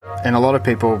And a lot of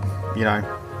people,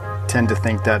 tend to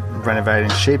think that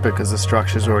renovating's cheaper because the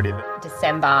structure's already there.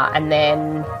 December, and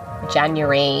then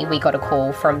January we got a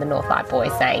call from the Northlight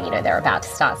Boys saying, they're about to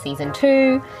start season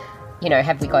 2.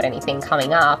 Have we got anything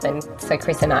coming up? And so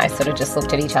Chris and I sort of just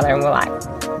looked at each other and were like,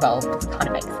 well, it kind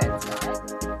of makes sense, right?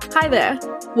 Hi there.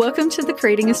 Welcome to the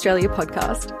Creating Australia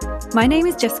podcast. My name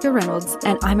is Jessica Reynolds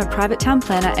and I'm a private town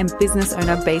planner and business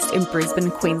owner based in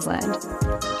Brisbane, Queensland.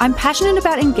 I'm passionate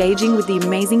about engaging with the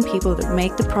amazing people that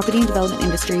make the property and development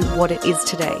industry what it is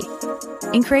today.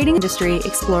 In Creating Industry,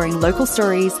 exploring local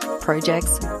stories,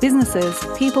 projects, businesses,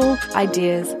 people,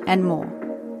 ideas, and more.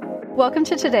 Welcome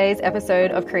to today's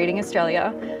episode of Creating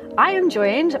Australia. I am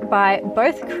joined by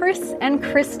both Chris and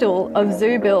Crystal of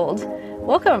Zoo Build.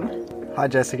 Welcome. Hi,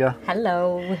 Jessica.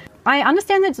 Hello. I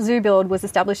understand that Zoo Build was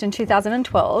established in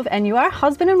 2012 and you are a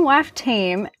husband and wife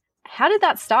team. How did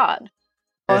that start?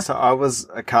 Yeah, so I was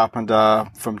a carpenter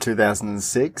from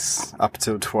 2006 up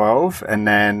till 12, and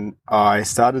then I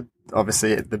started,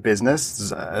 obviously, the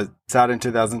business. Started in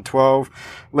 2012.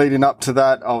 Leading up to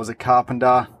that, I was a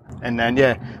carpenter. And then,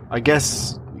 I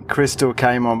guess Crystal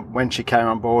when she came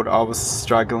on board, I was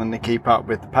struggling to keep up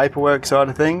with the paperwork side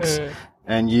of things.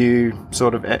 And you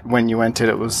sort of, when you entered,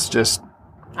 it was just...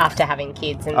 After having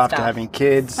kids and After stuff. having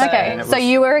kids. Okay, so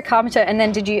you were a carpenter, and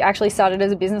then did you actually start it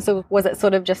as a business, or was it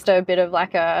sort of just a bit of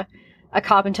like a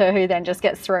carpenter who then just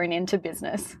gets thrown into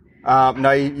business?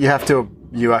 No, you have to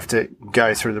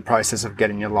go through the process of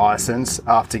getting your license.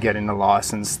 After getting the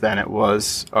license, then it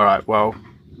was, all right, well,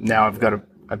 now I've got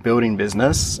a building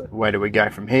business. Where do we go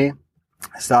from here?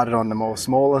 I started on the more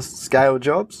smaller scale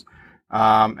jobs.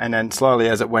 And then slowly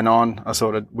as it went on,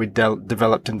 we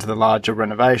developed into the larger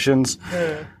renovations.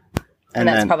 And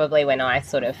that's probably when I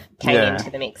sort of came into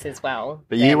the mix as well.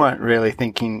 But you weren't really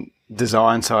thinking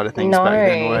design side of things back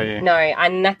then, were you? No,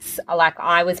 and that's like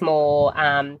I was more,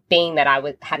 being that I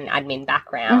had an admin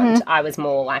background, I was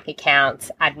more like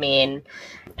accounts, admin,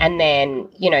 and then,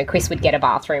 Chris would get a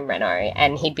bathroom reno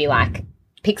and he'd be like,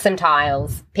 pick some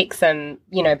tiles, pick some,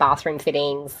 bathroom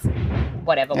fittings,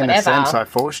 whatever. In a sense, I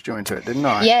forced you into it, didn't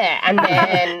I? Yeah, and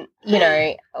then,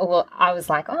 I was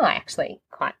like, I actually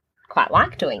quite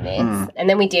like doing this. And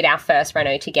then we did our first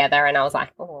reno together and I was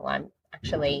like, I'm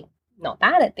actually not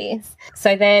bad at this.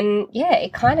 So then,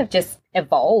 it kind of just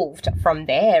evolved from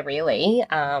there, really.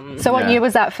 So what year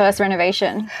was that first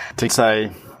renovation? To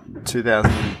say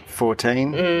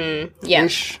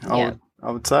 2014-ish, I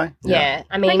would say. Yeah.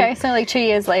 I mean... Okay, so like 2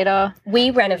 years later.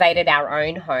 We renovated our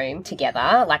own home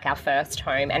together, like our first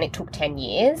home, and it took 10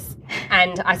 years.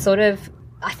 And I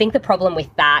think the problem with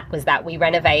that was that we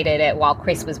renovated it while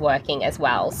Chris was working as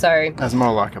well. So that's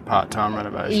more like a part-time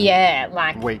renovation. Yeah,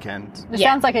 like weekends. It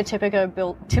sounds like a typical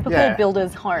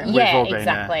builder's home. Yeah,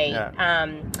 exactly.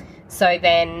 Yeah. So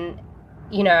then,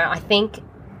 I think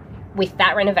with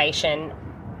that renovation,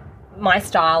 my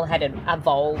style had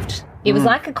evolved. It was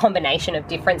like a combination of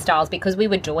different styles because we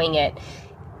were doing it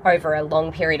over a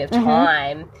long period of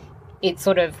time. It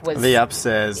sort of was... The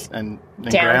upstairs and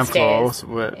ground floors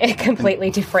were...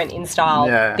 completely different in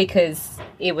style because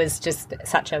it was just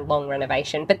such a long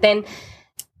renovation. But then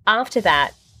after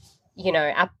that,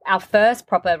 our first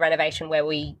proper renovation where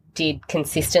we did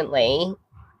consistently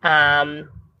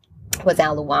was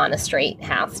our Luana Street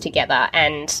house together.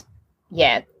 And,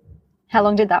 How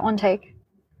long did that one take?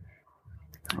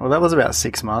 Well, that was about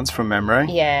 6 months from memory.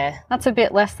 Yeah. That's a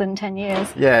bit less than 10 years.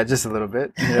 Yeah, just a little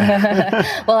bit.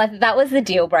 Yeah. Well, that was the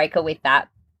deal breaker with that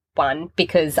one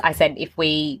because I said if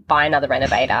we buy another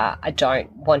renovator, I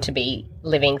don't want to be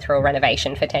living through a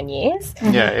renovation for 10 years.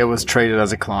 Yeah, it was treated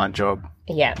as a client job.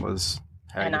 Yeah. Was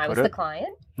how and you I put was it. the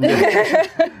client. Yeah.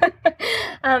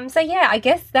 So, I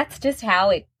guess that's just how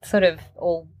it sort of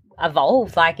all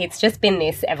evolved. Like it's just been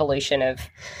this evolution of...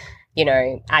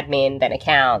 admin, then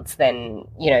accounts, then,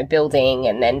 building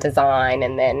and then design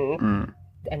and then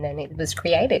it was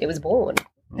created. It was born.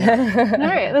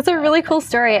 No, that's a really cool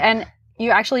story. And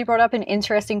you actually brought up an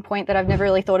interesting point that I've never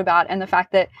really thought about, and the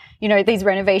fact that, these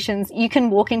renovations, you can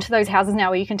walk into those houses now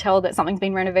where you can tell that something's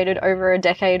been renovated over a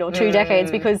decade or 2 decades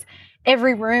because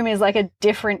every room is like a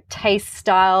different taste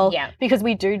style because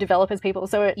we do develop as people.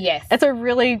 So it's a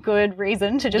really good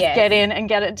reason to just get in and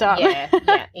get it done.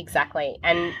 Yeah, exactly.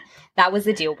 And that was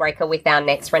the deal breaker with our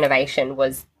next renovation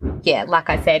was, like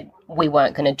I said, we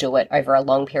weren't going to do it over a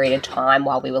long period of time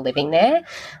while we were living there.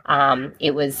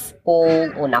 It was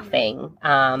all or nothing.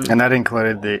 And that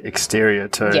included the exterior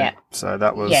too. Yeah. So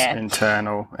that was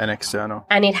internal and external.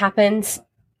 And it happens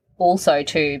also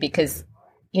too because,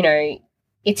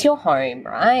 it's your home,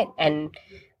 right? And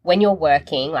when you're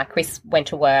working, like Chris went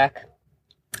to work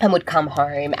and would come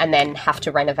home and then have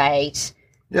to renovate,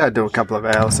 I do a couple of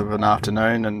hours of an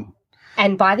afternoon,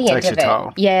 and by the end takes of your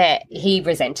toll. it, he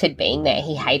resented being there.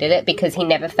 He hated it because he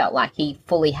never felt like he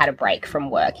fully had a break from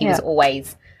work. He was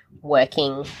always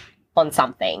working on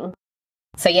something.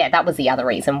 So, that was the other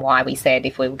reason why we said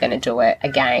if we were going to do it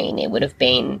again, it would have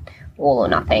been all or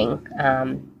nothing.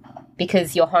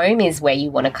 Because your home is where you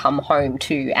want to come home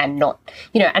to and not,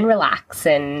 and relax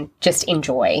and just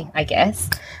enjoy, I guess.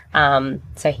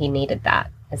 So he needed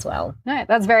that as well. No,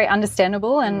 that's very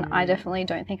understandable, and I definitely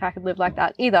don't think I could live like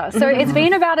that either. So it's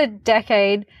been about a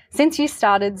decade since you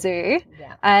started Zoo,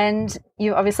 and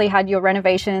you obviously had your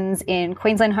renovations in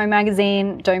Queensland Home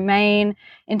Magazine, Domain,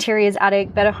 Interiors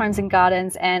Attic, Better Homes and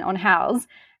Gardens, and on House.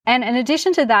 And in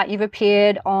addition to that, you've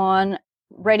appeared on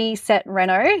Ready, Set,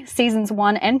 Reno, seasons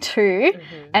 1 and 2,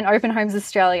 and Open Homes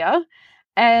Australia.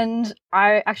 And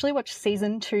I actually watched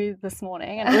season 2 this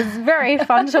morning, and it was very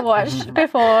fun to watch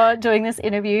before doing this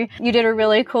interview. You did a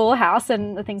really cool house,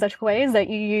 and the things I took away is that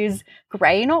you use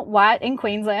grey, not white, in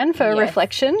Queensland for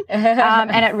reflection.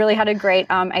 And it really had a great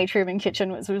atrium and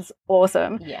kitchen, which was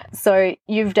awesome. Yeah. So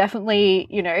you've definitely,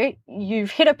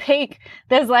 you've hit a peak.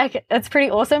 It's pretty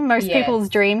awesome. Most people's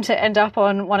dream to end up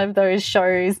on one of those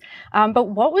shows. But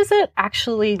what was it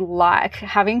actually like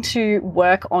having to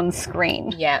work on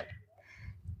screen? Yeah.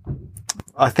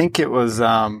 I think it was,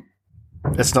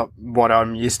 it's not what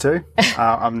I'm used to.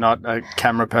 I'm not a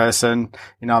camera person.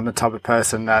 I'm the type of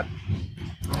person that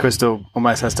Crystal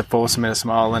almost has to force me to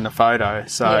smile in a photo.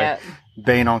 So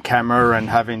being on camera and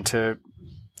having to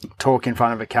talk in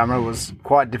front of a camera was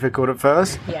quite difficult at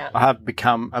first. Yeah. I have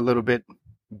become a little bit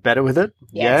better with it.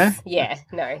 Yes. Yeah.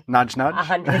 No. Nudge, nudge.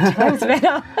 100 times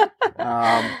better.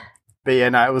 But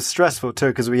it was stressful too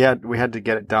because we had to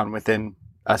get it done within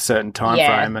a certain time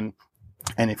frame,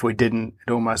 and if we didn't,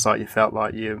 it almost like you felt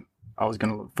like I was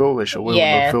going to look foolish, or we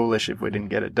would look foolish if we didn't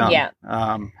get it done. Yeah.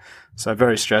 So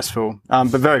very stressful, but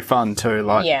very fun too.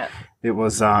 It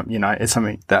was, it's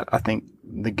something that I think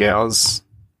the girls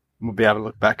will be able to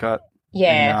look back at.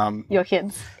 Yeah. And, your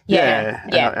kids.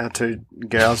 Our 2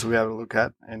 girls will be able to look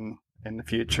at in the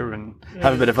future and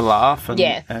have a bit of a laugh.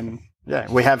 And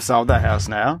we have sold that house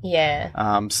now.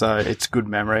 Yeah. So it's good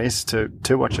memories to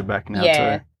watch it back now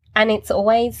too. And it's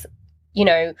always,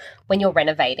 when you're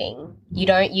renovating,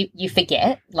 you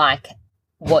forget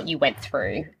what you went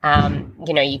through.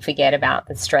 You forget about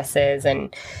the stresses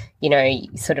and,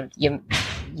 sort of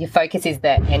your focus is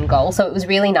the end goal. So it was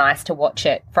really nice to watch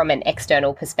it from an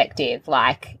external perspective,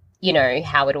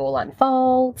 how it all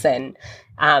unfolds and,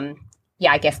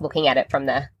 I guess looking at it from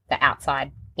the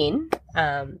outside in.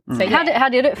 How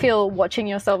did it feel watching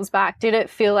yourselves back? Did it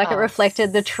feel like it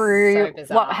reflected the true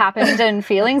what happened and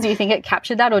feelings? Do you think it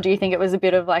captured that, or do you think it was a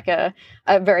bit of a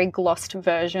very glossed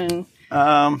version?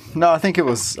 No, I think it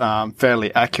was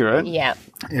fairly accurate. Yeah.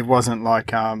 It wasn't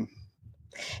like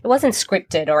it wasn't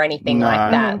scripted or anything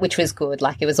like that, which was good.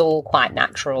 It was all quite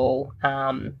natural.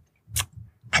 And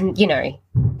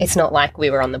it's not like we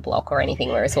were on the block or anything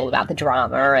where it's all about the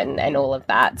drama and all of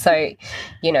that. So,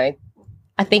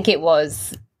 I think it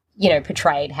was,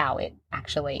 portrayed how it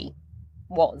actually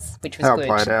was, which was good.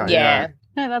 How it played out, yeah.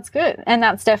 No, that's good. And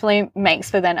that's definitely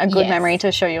makes for then a good memory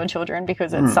to show your children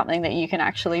because it's something that you can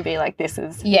actually be like, this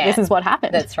is what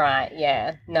happened. That's right,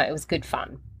 yeah. No, it was good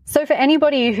fun. So for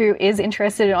anybody who is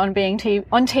interested on being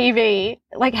on TV,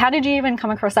 how did you even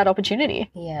come across that opportunity?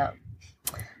 Yeah.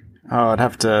 Oh, I'd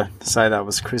have to say that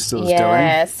was Crystal's doing.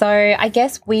 Yeah, so I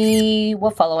guess we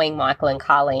were following Michael and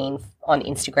Carleen on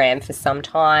Instagram for some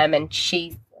time, and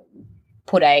she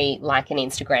put an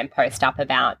Instagram post up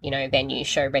about, their new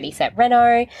show Ready, Set,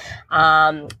 Reno.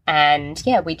 And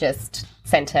we just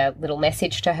sent a little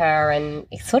message to her and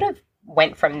it sort of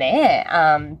went from there.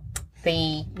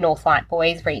 The Northlight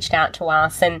boys reached out to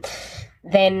us, and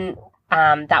then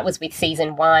that was with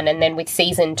season 1. And then with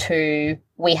season 2,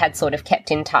 we had sort of kept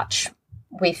in touch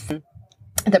with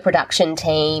the production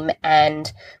team,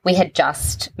 and we had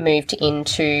just moved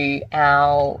into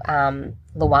our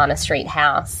Luana Street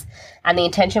house. And the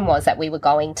intention was that we were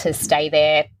going to stay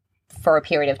there for a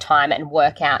period of time and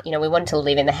work out, we wanted to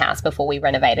live in the house before we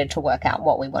renovated to work out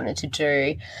what we wanted to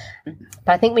do.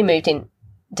 But I think we moved in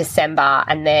December,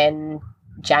 and then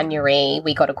January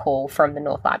we got a call from the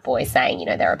Northlight boys saying,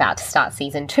 they're about to start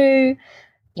season 2.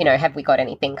 Have we got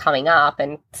anything coming up?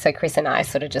 And so Chris and I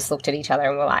sort of just looked at each other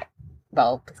and were like,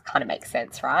 well, it kind of makes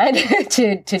sense, right?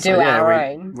 to do our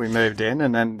own. We moved in,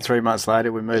 and then 3 months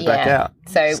later we moved back out.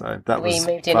 So that we was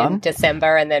moved fun. in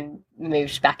December and then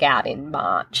moved back out in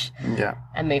March. Yeah.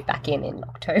 And moved back in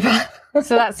October.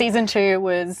 So that season 2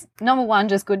 was, number 1,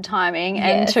 just good timing,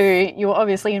 and 2, you were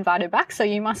obviously invited back, so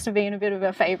you must have been a bit of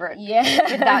a favourite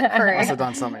with that crew. Must have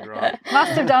done something right.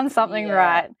 Must have done something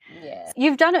right. Yeah.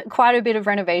 You've done quite a bit of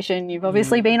renovation. You've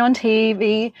obviously been on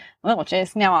TV. Well,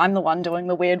 just now I'm the one doing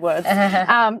the weird words.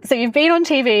 So you've been on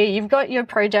TV. You've got your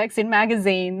projects in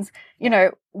magazines. You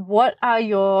know, what are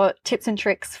your tips and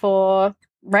tricks for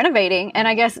renovating and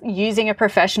I guess using a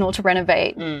professional to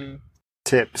renovate?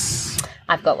 Tips.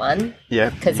 I've got one. Yeah.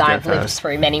 Because I've lived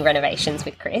through many renovations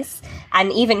with Chris.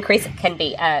 And even Chris can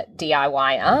be a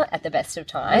DIYer at the best of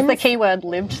times. Is the keyword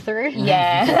lived through?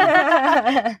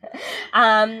 Yeah.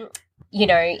 You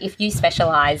know, if you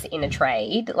specialise in a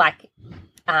trade, like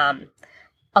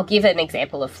I'll give an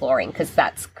example of flooring because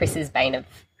that's Chris's bane of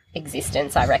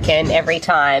existence, I reckon. Every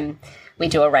time we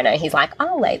do a reno, he's like,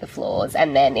 I'll lay the floors.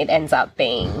 And then it ends up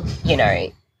being, you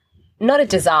know, not a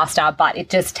disaster, but it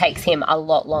just takes him a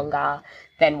lot longer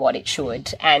than what it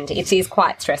should. And it is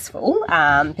quite stressful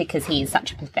because he is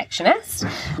such a perfectionist.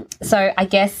 So I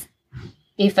guess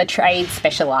if a trade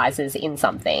specialises in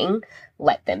something,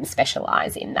 let them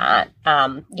specialise in that.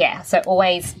 So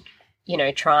always, you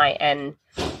know, try and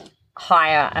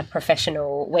hire a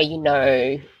professional where you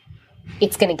know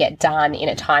it's going to get done in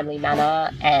a timely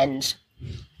manner. And,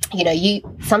 you know,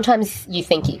 sometimes you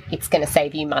think it's going to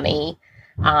save you money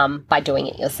by doing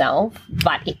it yourself,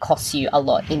 but it costs you a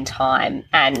lot in time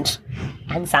and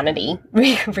sanity,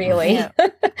 really.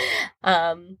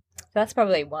 Yeah. That's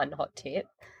probably one hot tip.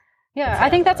 Yeah, I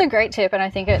think that's a great tip, and I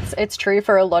think it's true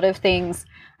for a lot of things.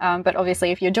 But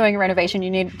obviously, if you're doing a renovation,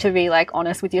 you need to be like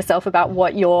honest with yourself about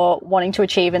what you're wanting to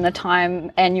achieve in the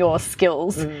time and your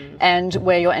skills and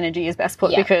where your energy is best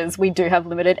put, because we do have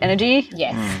limited energy.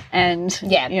 Yes. And,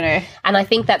 you know. And I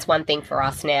think that's one thing for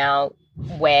us now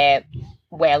where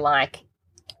we're like,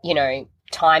 you know,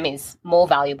 time is more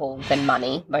valuable than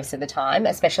money most of the time,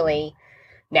 especially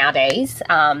nowadays.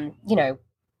 You know,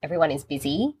 everyone is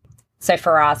busy. So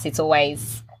for us,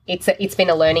 it's been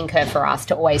a learning curve for us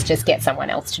to always just get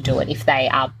someone else to do it if they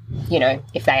are, you know,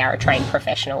 if they are a trained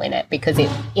professional in it, because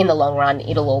in the long run,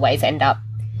 it'll always end up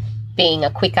being a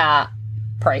quicker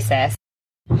process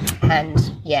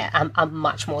and, a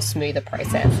much more smoother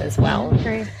process as well.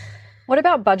 Agreed. What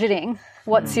about budgeting?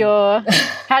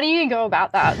 How do you go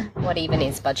about that? What even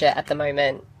is budget at the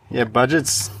moment? Yeah,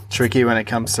 budget's tricky when it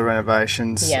comes to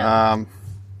renovations. Yeah.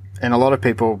 And a lot of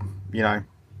people, you know,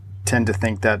 tend to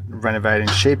think that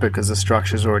renovating's cheaper because the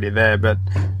structure's already there, but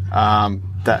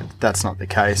that's not the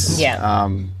case. Yeah.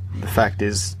 The fact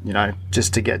is, you know,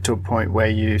 just to get to a point where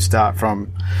you start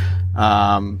from,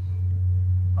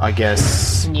 I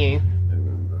guess... New.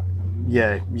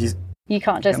 Yeah. You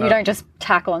can't just, you don't just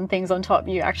tack on things on top.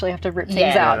 You actually have to rip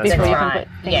things out before you can put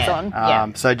things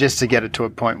on. So just to get it to a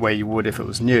point where you would if it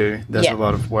was new, there's a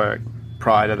lot of work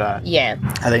prior to that. Yeah.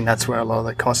 I think that's where a lot of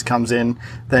the cost comes in.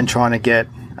 Then trying to get,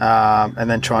 and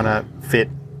then trying to fit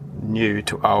new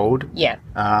to old. Yeah.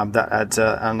 That adds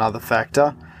another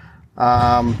factor.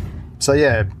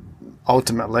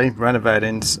 Ultimately,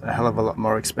 renovating's a hell of a lot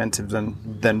more expensive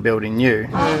than building new.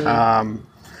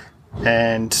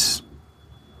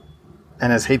 And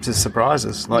there's heaps of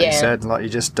surprises, like you said. Like, you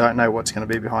just don't know what's going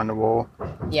to be behind the wall.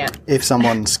 Yeah. If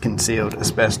someone's concealed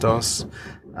asbestos,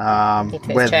 if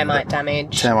there's termite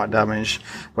damage,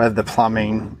 whether the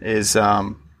plumbing is,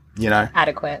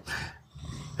 adequate,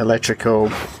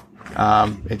 electrical,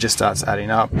 it just starts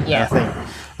adding up. Yeah. And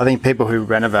I think people who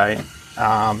renovate,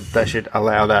 they should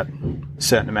allow that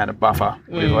certain amount of buffer.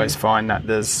 We always find that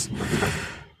there's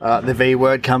the V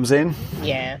word comes in,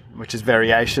 which is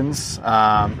variations,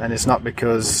 and it's not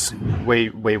because we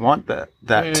want that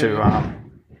to,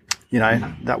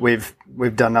 that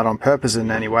we've done that on purpose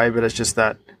in any way, but it's just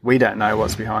that we don't know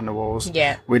what's behind the walls.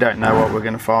 Yeah. We don't know what we're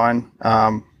going to find,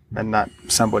 and that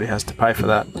somebody has to pay for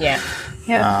that. Yeah.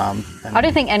 I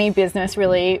don't think any business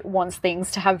really wants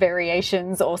things to have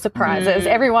variations or surprises.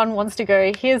 Everyone wants to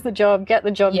go, here's the job, get the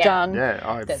job done.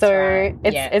 Yeah.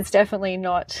 It's definitely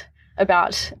not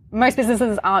about, most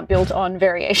businesses aren't built on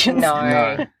variations.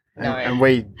 No. And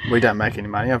we don't make any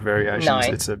money off variations.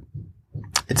 No.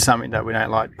 It's something that we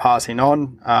don't like passing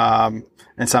on,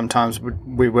 and sometimes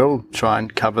we will try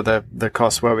and cover the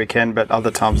costs where we can, but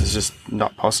other times it's just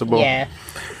not possible. Yeah.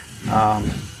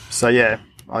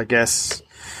 I guess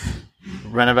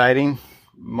renovating,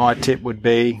 my tip would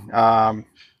be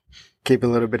keep a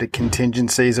little bit of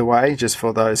contingencies away just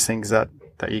for those things that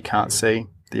you can't see,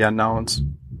 the unknowns.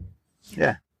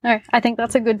 Yeah. No, I think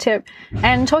that's a good tip.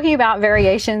 And talking about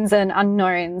variations and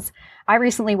unknowns, I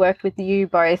recently worked with you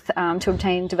both to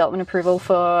obtain development approval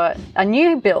for a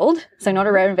new build, so not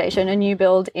a renovation, a new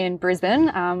build in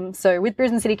Brisbane, so with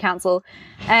Brisbane City Council.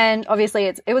 And obviously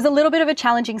it was a little bit of a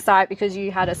challenging site because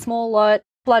you had a small lot,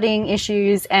 flooding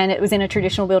issues, and it was in a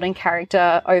traditional building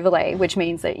character overlay, which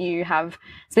means that you have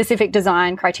specific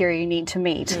design criteria you need to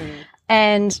meet.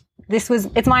 And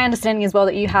it's my understanding as well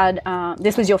that you had,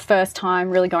 this was your first time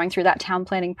really going through that town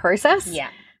planning process. Yeah.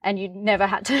 And you never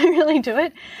had to really do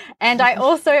it. And I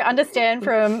also understand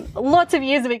from lots of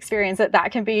years of experience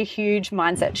that can be a huge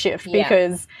mindset shift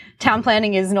because town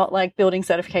planning is not like building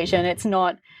certification. It's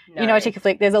not, a tick and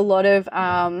flick. There's a lot of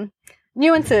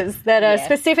nuances that are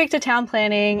specific to town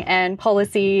planning and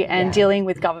policy and dealing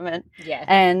with government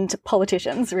and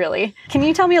politicians, really. Can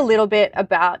you tell me a little bit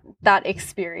about that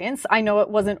experience? I know it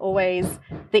wasn't always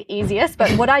the easiest, but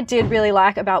what I did really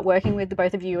like about working with the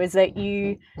both of you is that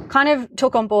you kind of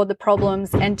took on board the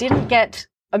problems and didn't get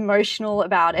emotional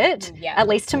about it, at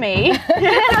least to me.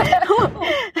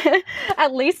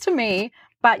 At least to me.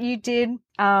 But you did,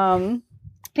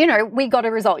 we got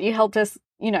a result. You helped us,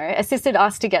 assisted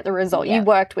us to get the result. You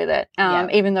worked with it,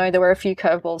 even though there were a few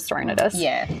curveballs thrown at us.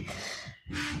 Yeah.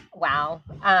 Wow.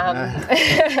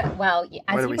 Well,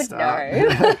 as you would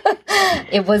know,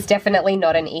 it was definitely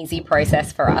not an easy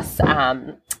process for us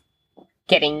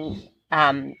getting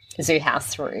Zoo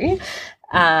House through.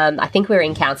 I think we were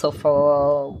in council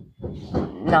for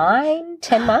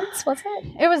 9-10 months, was it?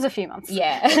 It was a few months.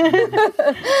 Yeah.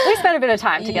 We spent a bit of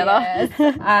time together.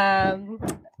 Yes.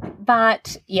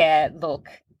 But, look,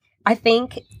 I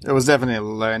think it was definitely a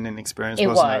learning experience,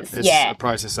 wasn't it? It's a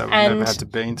process that we've never had to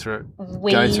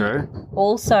go through.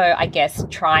 Also, I guess,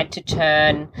 tried to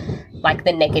turn, like,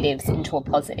 the negatives into a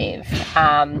positive.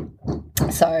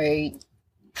 So,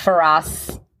 for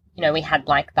us, we had,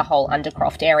 like, the whole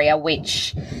Undercroft area,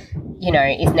 which,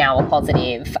 is now a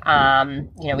positive.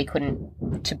 We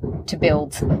couldn't to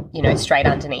build, straight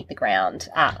underneath the ground.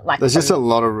 There's just a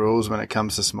lot of rules when it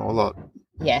comes to small lot.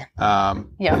 Yeah.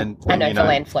 And for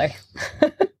land flow.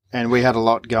 And we had a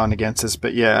lot going against us.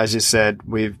 But, as you said,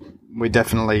 we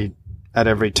definitely, at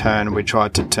every turn, we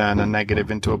tried to turn a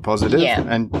negative into a positive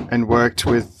and worked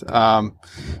with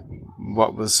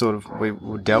what was sort of we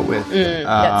dealt with.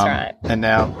 That's right. And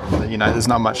now, there's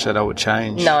not much that I would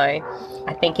change. No.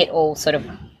 I think it was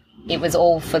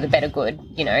all for the better good,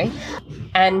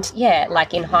 And,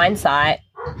 like in hindsight,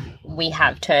 we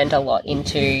have turned a lot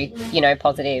into,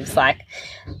 positives, like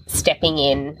stepping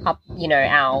in up,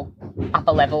 our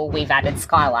upper level. We've added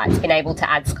skylights, been able to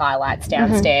add skylights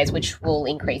downstairs, which will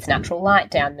increase natural light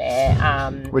down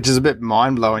there. Which is a bit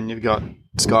mind-blowing. You've got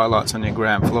skylights on your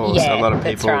ground floor. So a lot of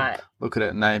people look at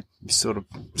it and they sort of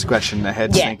scratching their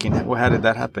heads thinking, well, how did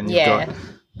that happen? You've got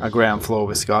a ground floor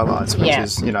with skylights, which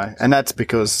is, and that's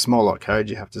because small lot code,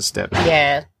 you have to step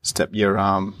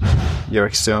your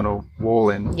external wall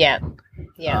in.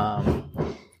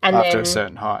 And after a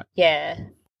certain height. Yeah.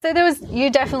 So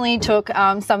you definitely took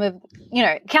some of,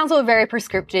 council are very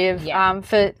prescriptive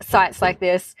for sites like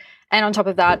this. And on top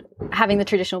of that, having the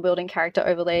traditional building character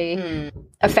overlay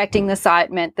affecting the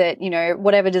site meant that,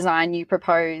 whatever design you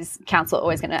propose, council are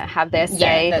always going to have their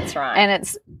say. Yeah, that's right. And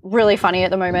it's really funny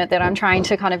at the moment that I'm trying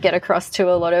to kind of get across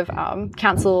to a lot of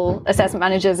council assessment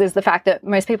managers is the fact that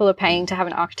most people are paying to have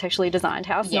an architecturally designed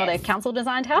house, not a council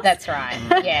designed house. That's right.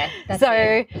 Yeah. That's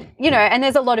and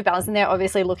there's a lot of balance in there,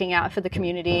 obviously looking out for the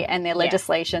community and their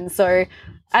legislation. So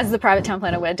as the private town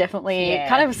planner, we're definitely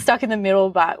kind of stuck in the middle,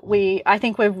 but I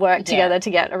think we've worked together to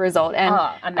get a result. And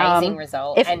amazing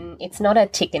result. And it's not a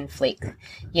tick and flick,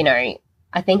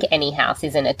 I think any house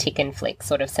isn't a tick and flick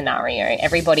sort of scenario.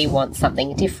 Everybody wants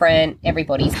something different.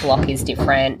 Everybody's block is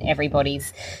different.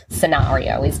 Everybody's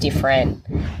scenario is different.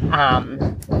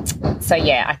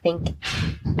 I think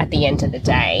at the end of the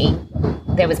day,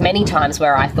 there was many times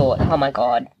where I thought, oh my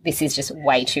God, this is just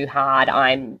way too hard.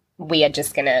 We are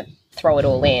just going to throw it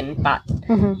all in, but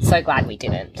so glad we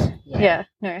didn't.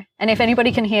 No. And if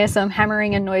anybody can hear some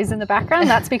hammering and noise in the background,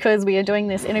 that's because we are doing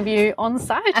this interview on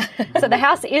site. So the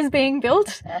house is being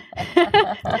built and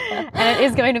it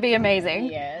is going to be amazing.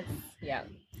 Yes. Yeah.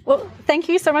 Well, thank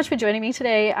you so much for joining me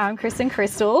today, Chris and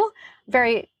Crystal.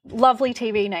 Very lovely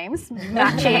TV names,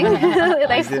 matching.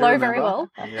 They flow very well.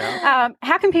 Yeah.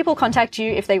 How can people contact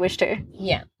you if they wish to?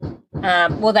 Yeah.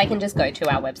 Well, they can just go to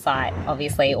our website,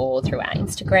 obviously, or through our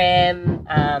Instagram,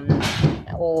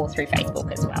 or through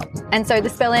Facebook as well. And so the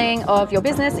spelling of your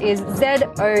business is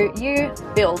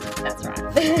ZOU Build. That's right.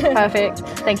 Perfect.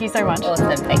 Thank you so much. Awesome.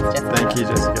 Thanks, Jessica. Thank you,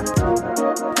 Jessica.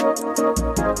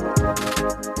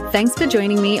 Thanks for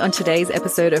joining me on today's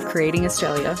episode of Creating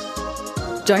Australia.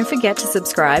 Don't forget to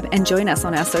subscribe and join us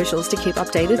on our socials to keep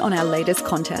updated on our latest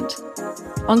content.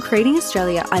 On Creating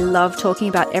Australia, I love talking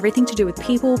about everything to do with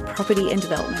people, property and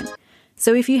development.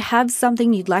 So if you have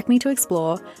something you'd like me to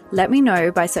explore, let me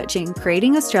know by searching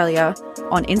Creating Australia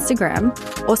on Instagram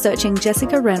or searching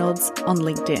Jessica Reynolds on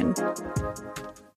LinkedIn.